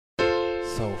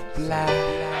So fly.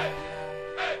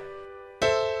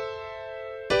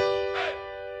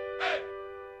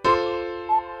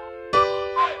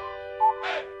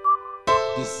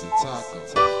 This is Taco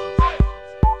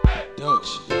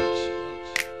Production.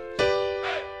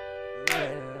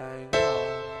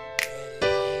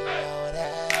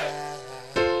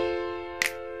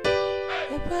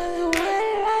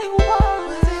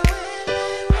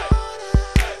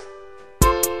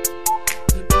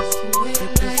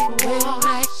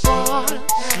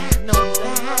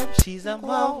 She's a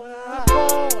motor.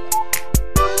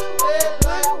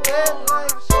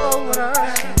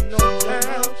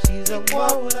 She's a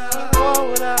motor.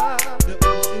 The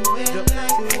pussy wet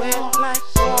like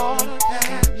water.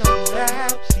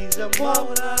 She's a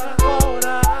motor.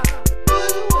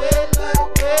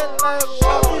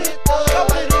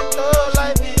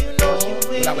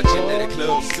 I was chillin' at the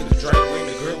club, took a drink when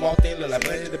the girl walked in, look like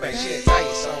money in the bank. She had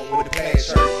tight song with a plaid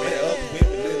shirt. Met her other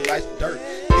women, little like some dirt.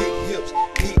 Big hips,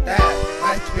 big thighs,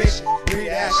 nice expression, green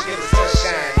eyes, she get the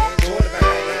sunshine. Enjoy the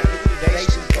vine, now look at the day,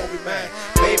 she's gon' be mine.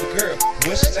 Baby girl,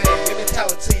 what's your name? Let me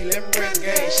talk to you, let me bring the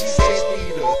game. She just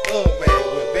need a thug man,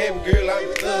 but baby girl, I'm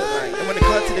the thug man. And when it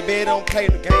comes to the bed, don't play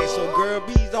the game, so girl,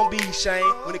 please don't be ashamed.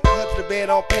 When it comes to the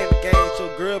bed, don't play the game, so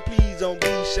girl, please don't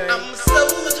be ashamed. I'm a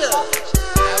soldier.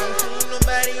 I don't think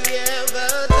nobody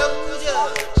ever told ya.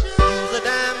 Use a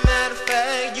dime, matter of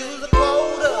fact, use a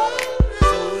quota.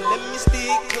 So let me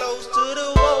stick close to the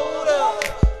water.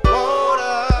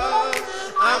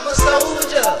 I'm a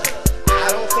soldier. I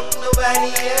don't think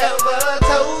nobody ever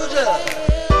told ya.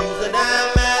 Use a dime,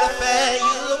 matter of fact,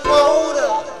 use a quota.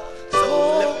 So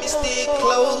let me stick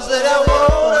close to the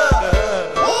water.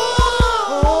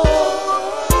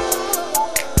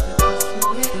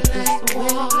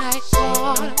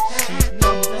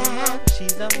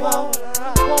 She's a motor.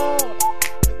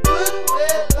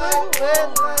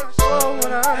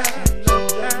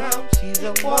 She's a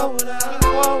motor.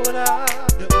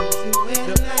 The pussy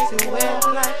wet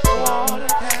like water.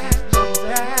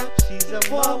 She's a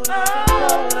motor.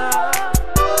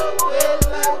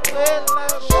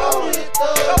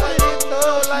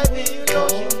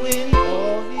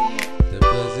 The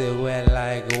pussy wet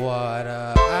like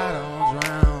water. I don't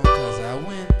drown, cause I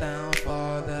went down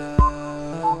farther.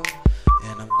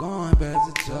 And I'm going back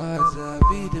to Georgia.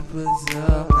 Beat the pussy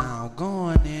up, now I'm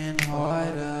going in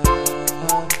harder.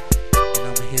 And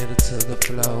I'm headed to the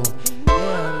flow.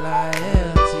 L-I-L-T-A-C-O.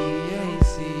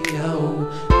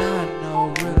 Not no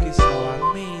rookie, so I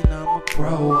mean I'm a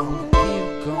pro. I'ma keep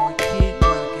going, can't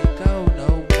go no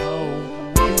more.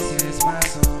 This is my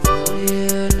song for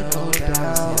real, no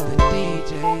doubt. The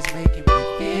DJ's making me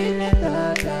feel in the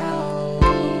doubt.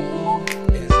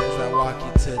 And as I walk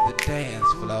into the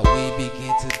dance floor, we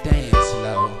begin to dance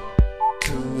slow.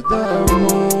 To the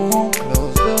room,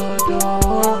 close the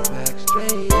door, back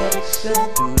straight action.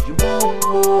 Do you want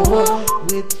more?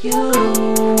 With you,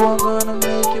 I'm gonna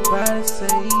make your body say,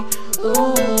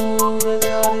 ooh, that's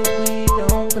all that we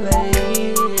don't play.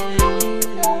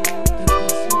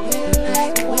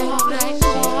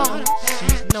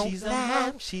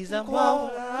 She's a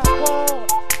motor.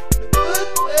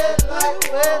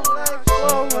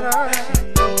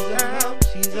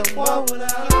 She's a motor.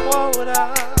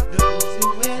 The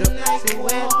pussy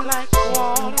wet like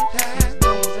water.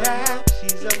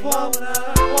 She's a motor.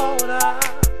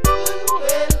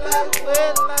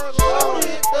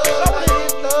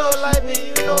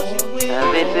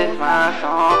 This is my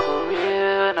song for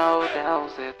real, no doubt.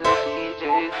 Said the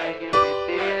DJ's making me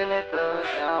feel it, the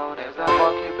doubt. As I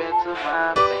walk you back to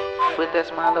my place, put that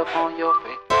smile up on your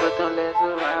face, put them legs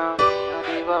around me, don't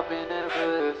leave up in the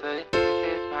pussy.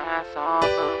 This is my song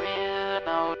for real,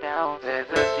 no doubt. Said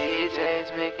the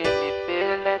DJ's making me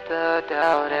feel it, the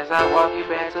doubt. As I walk you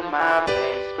back to my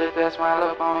place, put that smile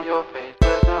up on your face,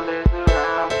 put them legs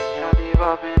around me, don't leave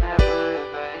up in the pussy.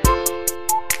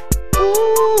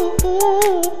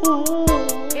 Ooh.